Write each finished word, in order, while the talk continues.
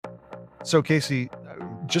So, Casey,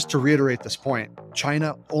 just to reiterate this point,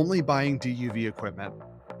 China only buying DUV equipment,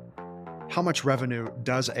 how much revenue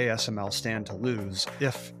does ASML stand to lose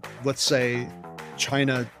if, let's say,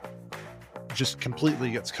 China just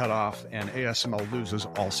completely gets cut off and ASML loses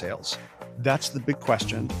all sales? That's the big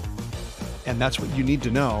question. And that's what you need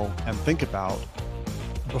to know and think about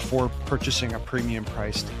before purchasing a premium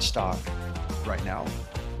priced stock right now.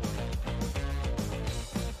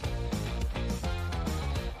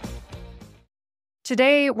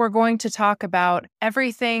 Today, we're going to talk about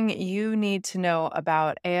everything you need to know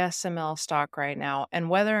about ASML stock right now and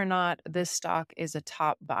whether or not this stock is a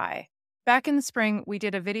top buy. Back in the spring, we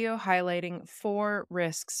did a video highlighting 4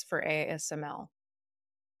 risks for ASML.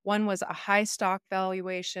 One was a high stock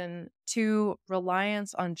valuation, 2,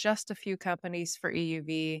 reliance on just a few companies for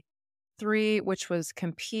EUV, 3, which was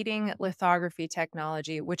competing lithography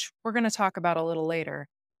technology, which we're going to talk about a little later.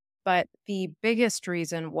 But the biggest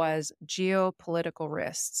reason was geopolitical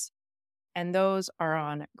risks, and those are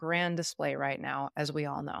on grand display right now, as we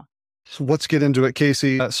all know. So let's get into it,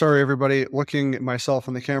 Casey. Sorry, everybody. Looking at myself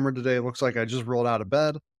on the camera today, it looks like I just rolled out of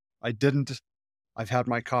bed. I didn't. I've had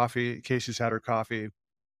my coffee. Casey's had her coffee.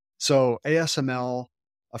 So, ASML,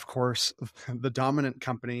 of course, the dominant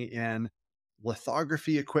company in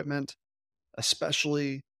lithography equipment,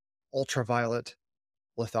 especially ultraviolet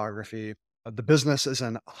lithography. The business is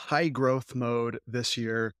in high growth mode this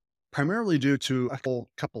year, primarily due to a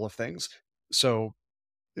couple of things. So,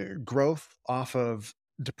 growth off of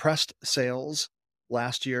depressed sales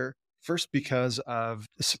last year, first because of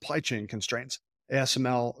supply chain constraints.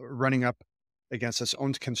 ASML running up against its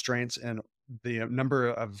own constraints and the number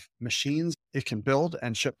of machines it can build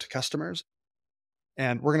and ship to customers.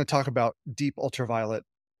 And we're going to talk about deep ultraviolet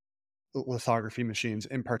lithography machines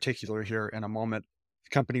in particular here in a moment.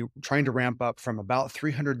 The company trying to ramp up from about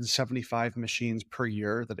 375 machines per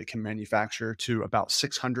year that it can manufacture to about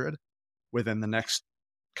 600 within the next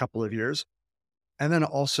couple of years. And then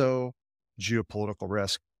also geopolitical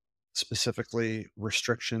risk, specifically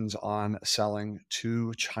restrictions on selling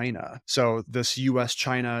to China. So this US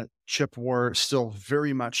China chip war is still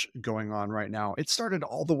very much going on right now. It started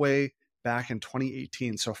all the way back in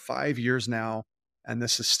 2018, so 5 years now, and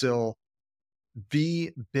this is still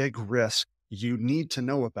the big risk you need to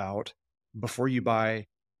know about before you buy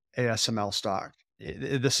ASML stock.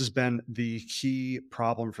 This has been the key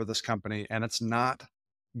problem for this company, and it's not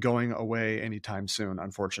going away anytime soon,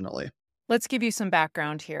 unfortunately. Let's give you some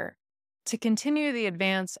background here. To continue the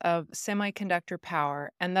advance of semiconductor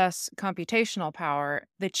power and thus computational power,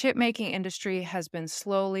 the chip making industry has been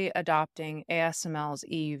slowly adopting ASML's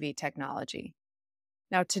EUV technology.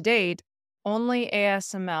 Now, to date, only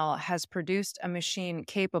ASML has produced a machine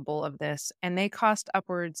capable of this, and they cost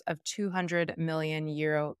upwards of 200 million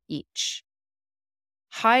euro each.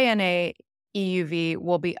 High NA EUV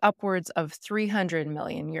will be upwards of 300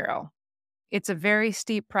 million euro. It's a very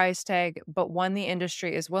steep price tag, but one the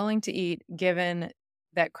industry is willing to eat given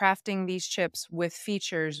that crafting these chips with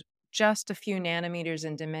features just a few nanometers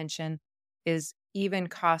in dimension is even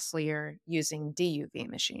costlier using DUV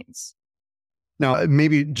machines. Now,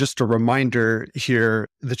 maybe just a reminder here,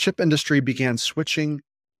 the chip industry began switching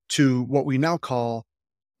to what we now call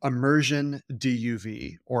immersion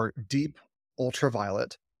DUV or deep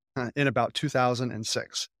ultraviolet in about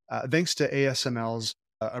 2006. Thanks to ASML's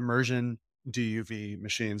immersion DUV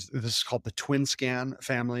machines. This is called the Twin Scan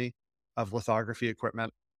family of lithography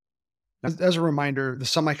equipment. As a reminder, the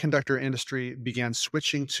semiconductor industry began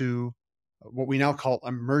switching to what we now call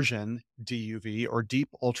immersion DUV or deep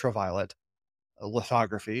ultraviolet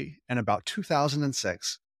lithography in about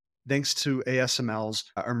 2006, thanks to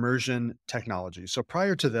ASML's immersion technology. So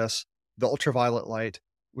prior to this, the ultraviolet light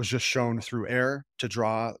was just shown through air to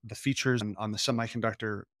draw the features on the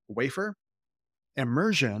semiconductor wafer.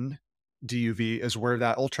 Immersion DUV is where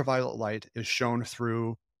that ultraviolet light is shown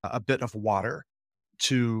through a bit of water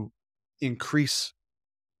to increase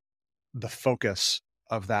the focus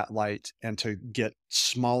of that light and to get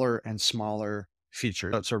smaller and smaller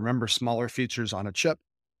features. So remember, smaller features on a chip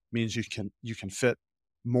means you can fit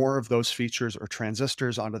more of those features or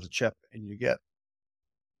transistors onto the chip, and you get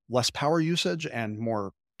less power usage and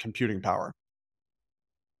more computing power.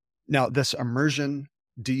 Now, this immersion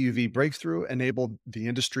DUV breakthrough enabled the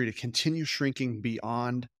industry to continue shrinking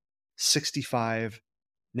beyond 65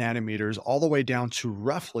 nanometers, all the way down to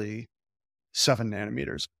roughly 7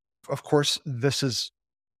 nanometers. Of course, this is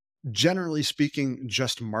generally speaking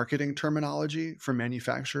just marketing terminology for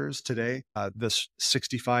manufacturers today. This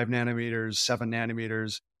 65 nanometers, 7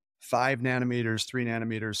 nanometers, 5 nanometers, 3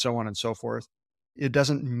 nanometers, so on and so forth. It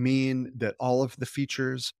doesn't mean that all of the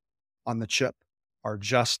features on the chip are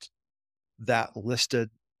just that listed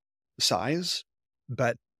size,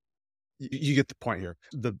 but you get the point here.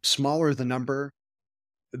 The smaller the number,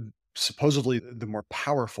 supposedly the more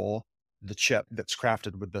powerful the chip that's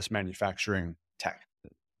crafted with this manufacturing tech.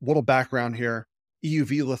 Little background here: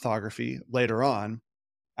 EUV lithography later on,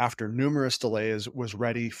 after numerous delays, was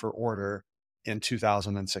ready for order in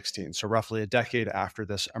 2016. So, roughly a decade after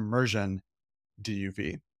this immersion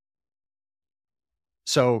DUV.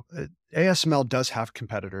 So, ASML does have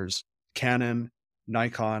competitors: Canon,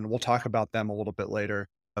 Nikon. We'll talk about them a little bit later.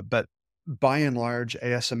 But by and large,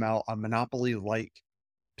 ASML, a monopoly like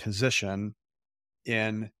position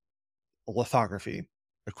in lithography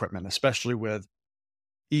equipment, especially with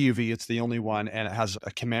EUV. It's the only one, and it has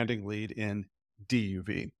a commanding lead in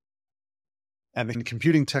DUV. And the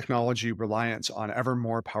computing technology reliance on ever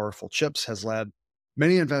more powerful chips has led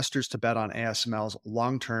many investors to bet on ASML's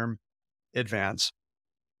long term advance.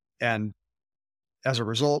 And as a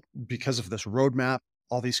result, because of this roadmap,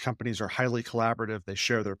 all these companies are highly collaborative. They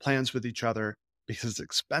share their plans with each other because it's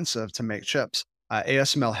expensive to make chips.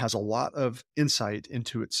 ASML has a lot of insight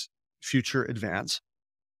into its future advance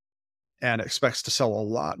and expects to sell a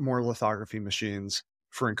lot more lithography machines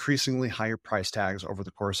for increasingly higher price tags over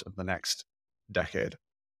the course of the next decade.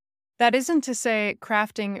 That isn't to say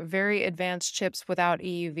crafting very advanced chips without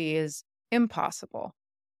EUV is impossible.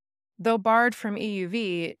 Though barred from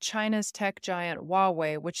EUV, China's tech giant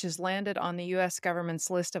Huawei, which has landed on the US government's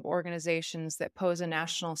list of organizations that pose a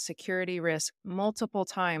national security risk multiple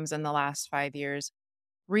times in the last 5 years,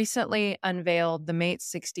 recently unveiled the Mate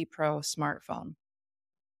 60 Pro smartphone.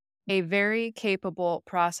 A very capable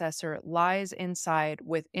processor lies inside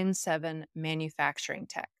with N7 manufacturing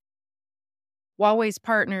tech. Huawei's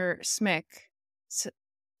partner SMIC,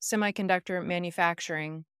 Semiconductor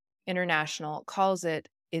Manufacturing International, calls it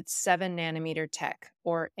its 7 nanometer tech,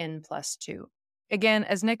 or N plus 2. Again,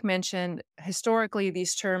 as Nick mentioned, historically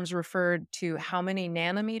these terms referred to how many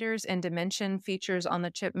nanometers in dimension features on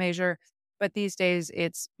the chip measure, but these days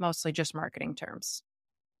it's mostly just marketing terms.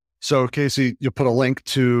 So, Casey, you'll put a link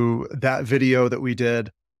to that video that we did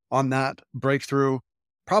on that breakthrough.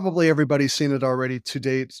 Probably everybody's seen it already. To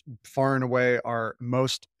date, far and away our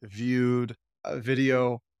most viewed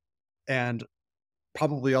video, and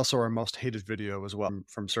probably also our most hated video as well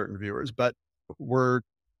from certain viewers. But we're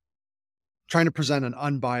trying to present an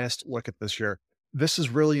unbiased look at this here. This is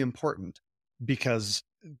really important because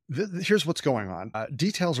here's what's going on.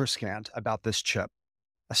 Details are scant about this chip,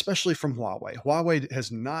 especially from Huawei. Huawei has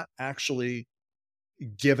not actually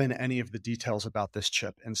given any of the details about this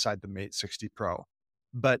chip inside the Mate 60 Pro,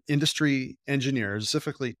 but industry engineers,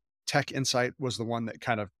 specifically Tech Insight, was the one that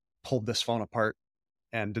kind of pulled this phone apart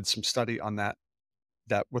and did some study on that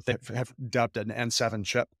what they have dubbed an N7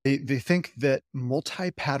 chip. They think that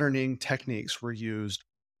multi-patterning techniques were used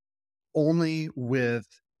only with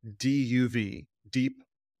DUV, deep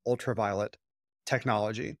ultraviolet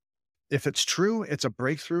technology. If it's true, it's a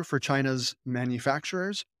breakthrough for China's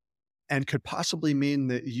manufacturers and could possibly mean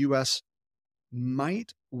that US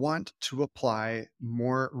might want to apply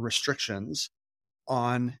more restrictions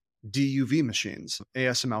on DUV machines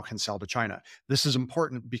ASML can sell to China. This is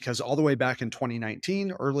important because all the way back in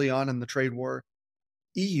 2019, early on in the trade war,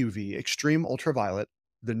 EUV, extreme ultraviolet,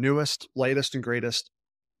 the newest, latest, and greatest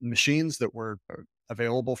machines that were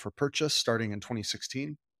available for purchase starting in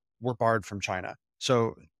 2016 were barred from China.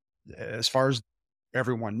 So, as far as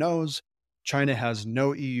everyone knows, China has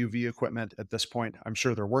no EUV equipment at this point. I'm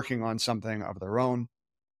sure they're working on something of their own.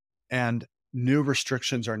 And new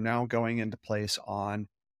restrictions are now going into place on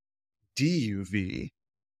DUV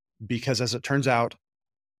because, as it turns out,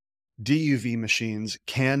 DUV machines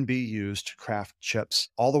can be used to craft chips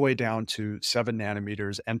all the way down to 7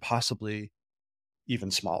 nanometers and possibly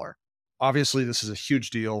even smaller. Obviously, this is a huge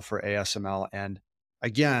deal for ASML. And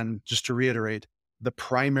again, just to reiterate, the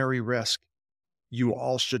primary risk you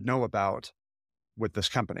all should know about with this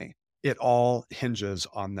company, it all hinges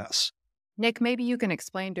on this. Nick, maybe you can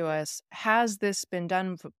explain to us, has this been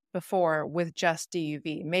done before with just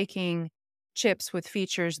DUV, making chips with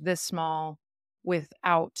features this small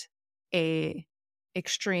without a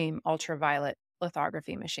extreme ultraviolet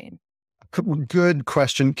lithography machine? Good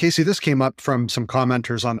question. Casey, this came up from some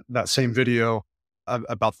commenters on that same video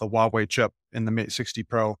about the Huawei chip in the Mate 60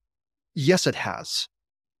 Pro. Yes, it has.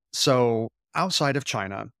 So outside of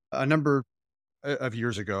China, a number of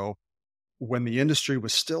years ago, when the industry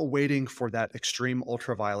was still waiting for that extreme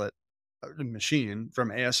ultraviolet machine from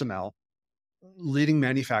ASML, leading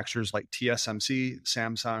manufacturers like TSMC,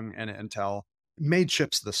 Samsung, and Intel made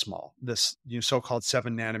chips this small, this so-called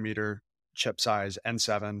 7 nanometer chip size,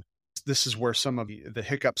 N7. This is where some of the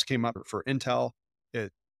hiccups came up for Intel.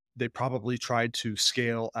 It They probably tried to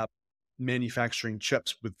scale up manufacturing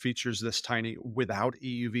chips with features this tiny without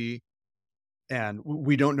EUV. And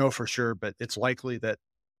we don't know for sure, but it's likely that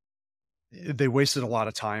they wasted a lot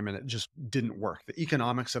of time and it just didn't work. The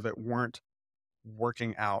economics of it weren't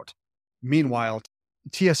working out. Meanwhile,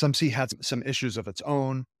 TSMC had some issues of its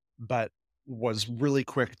own, but was really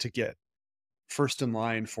quick to get first in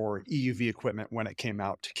line for EUV equipment when it came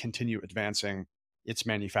out to continue advancing its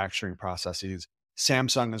manufacturing processes.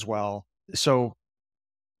 Samsung as well. So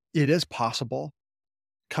it is possible.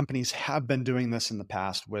 Companies have been doing this in the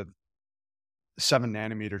past with 7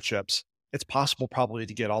 nanometer chips. It's possible probably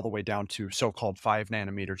to get all the way down to so-called 5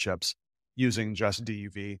 nanometer chips using just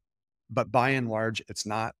DUV. But by and large, it's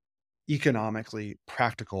not economically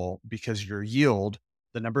practical because your yield,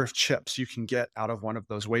 the number of chips you can get out of one of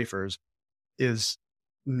those wafers, is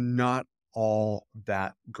not all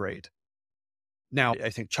that great. Now, I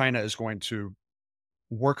think China is going to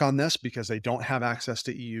work on this because they don't have access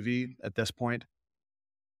to EUV at this point.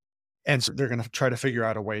 And so they're going to try to figure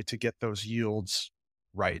out a way to get those yields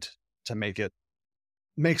right to make it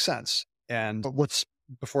make sense. And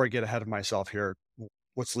before I get ahead of myself here,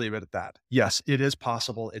 let's leave it at that. Yes, it is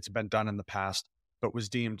possible. It's been done in the past, but was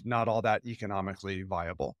deemed not all that economically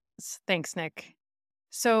viable. Thanks, Nick.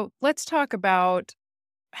 So let's talk about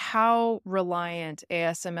how reliant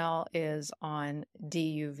ASML is on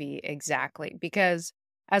DUV exactly. Because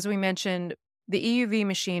as we mentioned, the EUV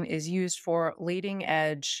machine is used for leading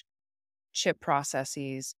edge chip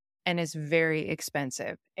processes and is very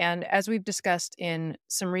expensive. And as we've discussed in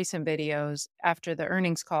some recent videos after the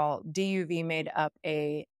earnings call, DUV made up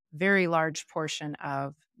a very large portion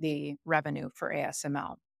of the revenue for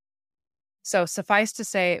ASML. So suffice to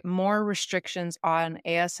say, more restrictions on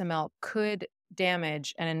ASML could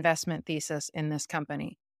damage an investment thesis in this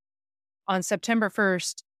company. On September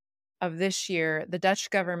 1st of this year, the Dutch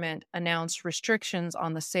government announced restrictions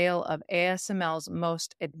on the sale of ASML's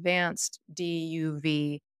most advanced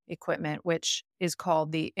DUV equipment, which is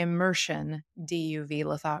called the immersion DUV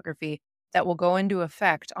lithography, that will go into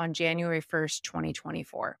effect on January 1st,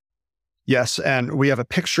 2024. Yes, and we have a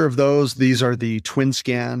picture of those. These are the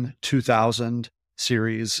TwinScan 2000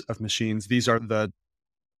 series of machines. These are the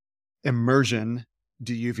immersion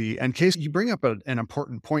DUV. And Case, you bring up an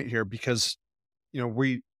important point here because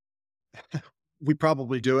we we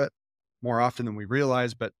probably do it more often than we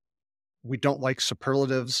realize, but we don't like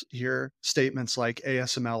superlatives here. Statements like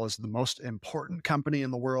ASML is the most important company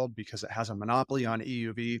in the world because it has a monopoly on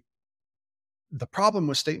EUV. The problem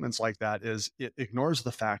with statements like that is it ignores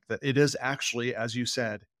the fact that it is actually, as you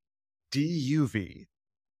said, DUV,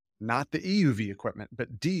 not the EUV equipment,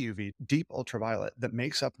 but DUV, deep ultraviolet, that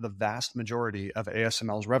makes up the vast majority of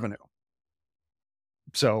ASML's revenue.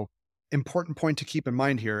 So, important point to keep in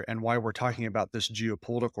mind here, and why we're talking about this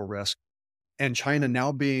geopolitical risk, and China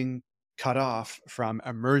now being cut off from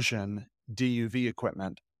immersion DUV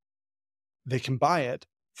equipment. They can buy it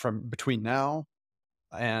from between now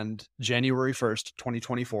and January 1st,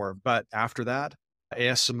 2024. But after that,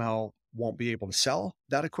 ASML won't be able to sell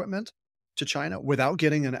that equipment to China without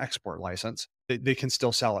getting an export license. They can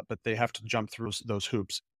still sell it, but they have to jump through those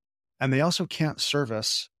hoops. And they also can't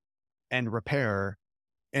service and repair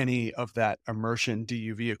any of that immersion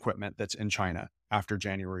DUV equipment that's in China after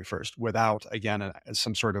January 1st without, again,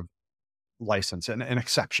 some sort of license and an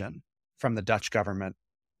exception from the Dutch government,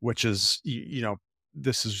 which is,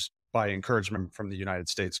 this is by encouragement from the United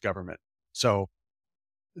States government. So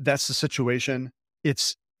that's the situation.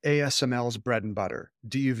 It's ASML's bread and butter.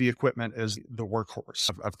 DUV equipment is the workhorse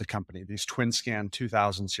of the company. These TwinScan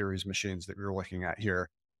 2000 series machines that we're looking at here.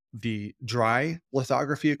 The dry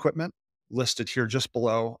lithography equipment listed here just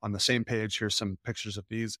below on the same page. Here's some pictures of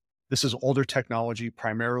these. This is older technology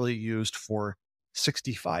primarily used for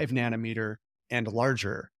 65 nanometer and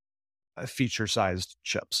larger feature sized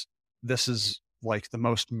chips. This is like the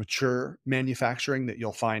most mature manufacturing that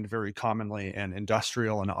you'll find very commonly in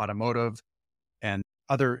industrial and automotive and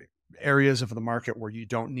other areas of the market where you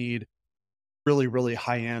don't need really, really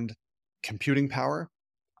high end computing power.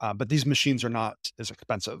 But these machines are not as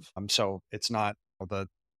expensive. So it's not the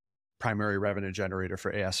primary revenue generator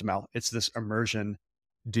for ASML. It's this immersion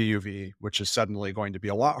DUV, which is suddenly going to be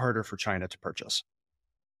a lot harder for China to purchase.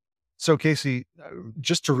 So, Casey,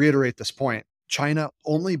 just to reiterate this point, China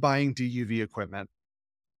only buying DUV equipment,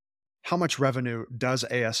 how much revenue does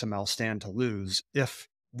ASML stand to lose if,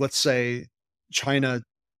 let's say, China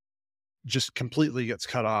just completely gets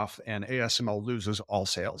cut off and ASML loses all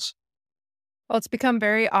sales? Well, it's become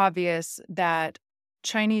very obvious that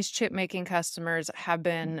Chinese chip making customers have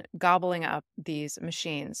been gobbling up these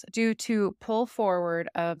machines due to pull forward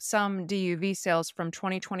of some DUV sales from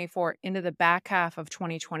 2024 into the back half of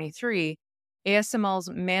 2023. ASML's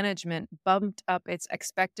management bumped up its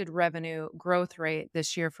expected revenue growth rate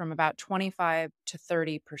this year from about 25 to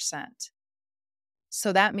 30%.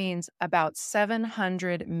 So that means about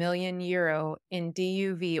 700 million euro in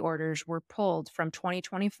DUV orders were pulled from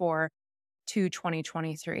 2024 to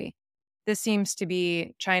 2023. This seems to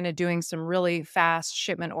be China doing some really fast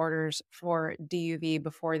shipment orders for DUV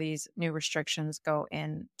before these new restrictions go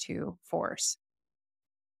into force.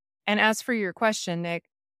 And as for your question, Nick,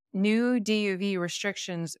 new DUV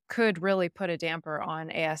restrictions could really put a damper on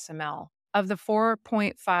ASML. Of the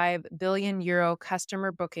 4.5 billion euro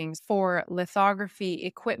customer bookings for lithography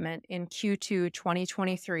equipment in Q2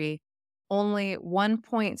 2023, only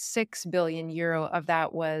 1.6 billion euro of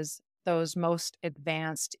that was those most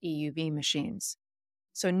advanced EUV machines.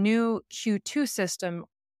 So new Q2 system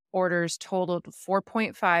orders totaled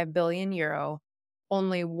 4.5 billion euro,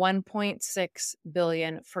 only 1.6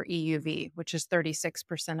 billion for EUV, which is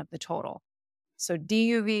 36% of the total. So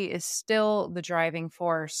DUV is still the driving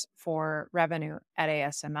force for revenue at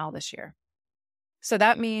ASML this year. So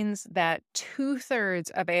that means that 2/3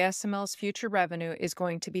 of ASML's future revenue is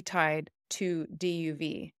going to be tied to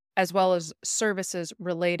DUV, as well as services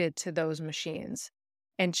related to those machines.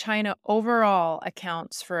 And China overall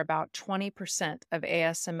accounts for about 20% of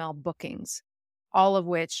ASML bookings, all of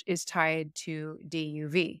which is tied to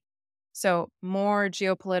DUV. So more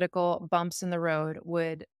geopolitical bumps in the road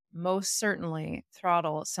would most certainly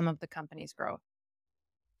throttle some of the company's growth.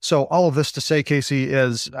 So all of this to say, Casey,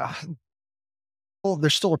 is well,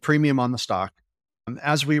 there's still a premium on the stock.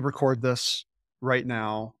 As we record this right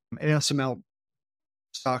now, ASML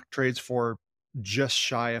stock trades for just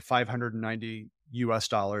shy of 590 US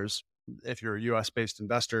dollars if you're a US based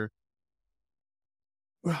investor,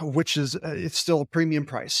 which is it's still a premium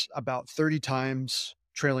price, about 30 times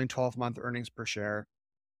trailing 12-month earnings per share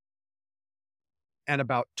and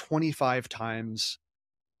about 25 times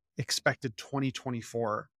expected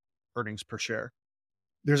 2024 earnings per share.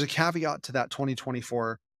 There's a caveat to that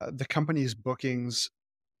 2024. The company's bookings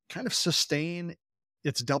kind of sustain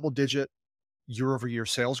its double digit year over year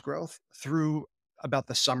sales growth through about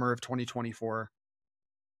the summer of 2024.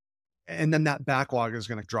 And then that backlog is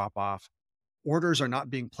going to drop off. Orders are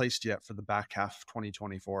not being placed yet for the back half of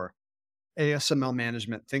 2024. ASML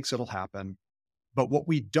management thinks it'll happen. But what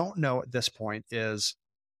we don't know at this point is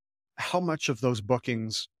how much of those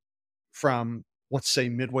bookings from, let's say,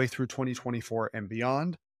 midway through 2024 and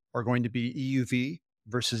beyond are going to be EUV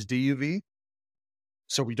versus DUV.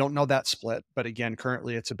 So we don't know that split. But again,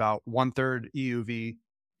 currently it's about 1/3 EUV,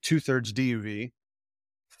 2/3 DUV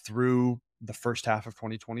through the first half of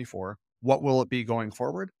 2024. What will it be going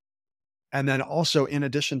forward? And then also, in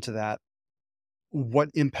addition to that, what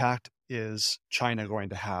impact is China going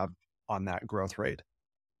to have on that growth rate?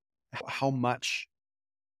 How much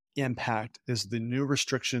impact is the new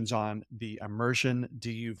restrictions on the immersion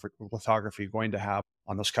DUV lithography going to have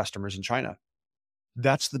on those customers in China?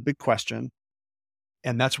 That's the big question.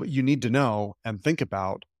 And that's what you need to know and think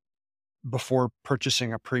about before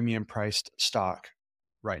purchasing a premium priced stock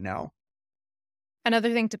right now.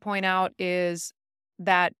 Another thing to point out is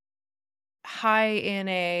that high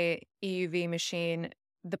NA EUV machine,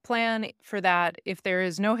 the plan for that, if there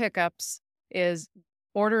is no hiccups, is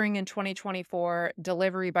ordering in 2024,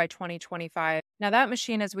 delivery by 2025. Now, that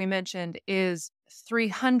machine, as we mentioned, is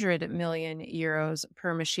 300 million euros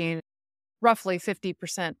per machine, roughly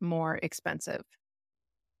 50% more expensive.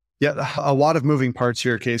 Yeah, a lot of moving parts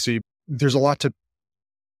here, Casey. There's a lot to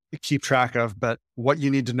keep track of, but what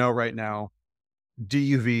you need to know right now,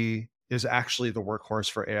 DUV is actually the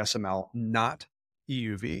workhorse for ASML, not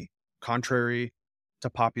EUV, contrary to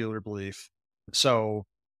popular belief. So,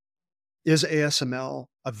 is ASML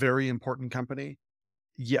a very important company?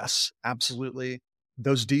 Yes, absolutely.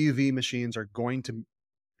 Those DUV machines are going to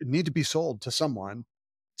need to be sold to someone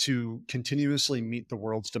to continuously meet the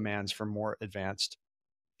world's demands for more advanced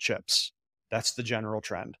chips. That's the general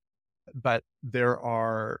trend. But there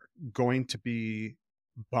are going to be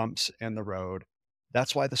bumps in the road.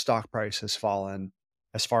 That's why the stock price has fallen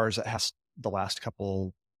as far as it has the last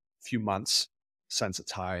few months since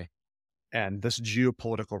its high. And this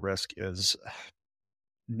geopolitical risk is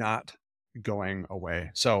not going away.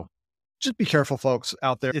 So just be careful, folks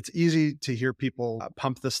out there. It's easy to hear people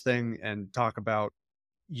pump this thing and talk about,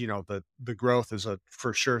 the growth is a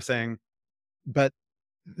for sure thing. But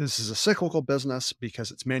this is a cyclical business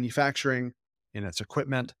because it's manufacturing and it's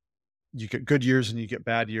equipment. You get good years and you get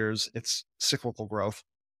bad years. It's cyclical growth.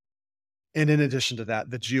 And in addition to that,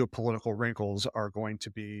 the geopolitical wrinkles are going to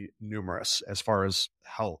be numerous as far as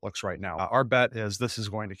how it looks right now. Our bet is this is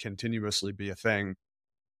going to continuously be a thing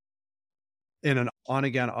in an on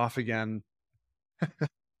again, off again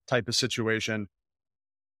type of situation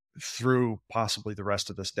through possibly the rest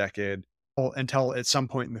of this decade, until at some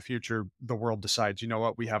point in the future, the world decides, you know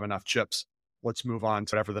what, we have enough chips. Let's move on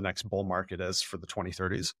to whatever the next bull market is for the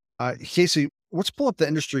 2030s. Casey, let's pull up the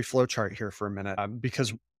industry flow chart here for a minute,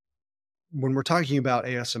 because when we're talking about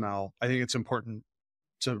ASML, I think it's important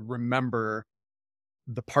to remember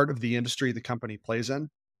the part of the industry the company plays in.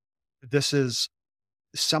 This is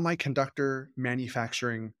semiconductor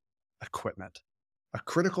manufacturing equipment, a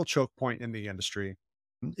critical choke point in the industry.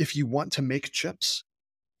 If you want to make chips,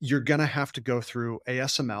 you're going to have to go through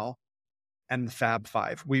ASML and the Fab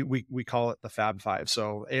Five. We call it the Fab Five.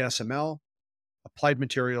 So ASML, Applied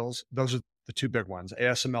Materials, those are the two big ones.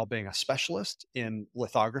 ASML being a specialist in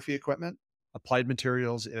lithography equipment, Applied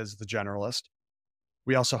Materials is the generalist.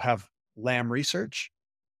 We also have Lam Research,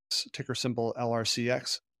 ticker symbol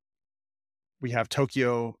LRCX. We have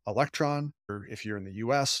Tokyo Electron, or if you're in the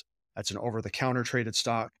US, that's an over the counter traded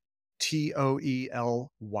stock, TOELY.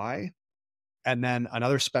 And then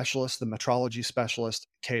another specialist, the metrology specialist,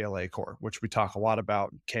 KLA Core, which we talk a lot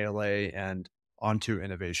about, KLA and Onto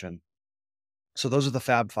Innovation. So those are the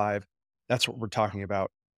Fab Five. That's what we're talking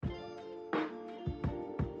about.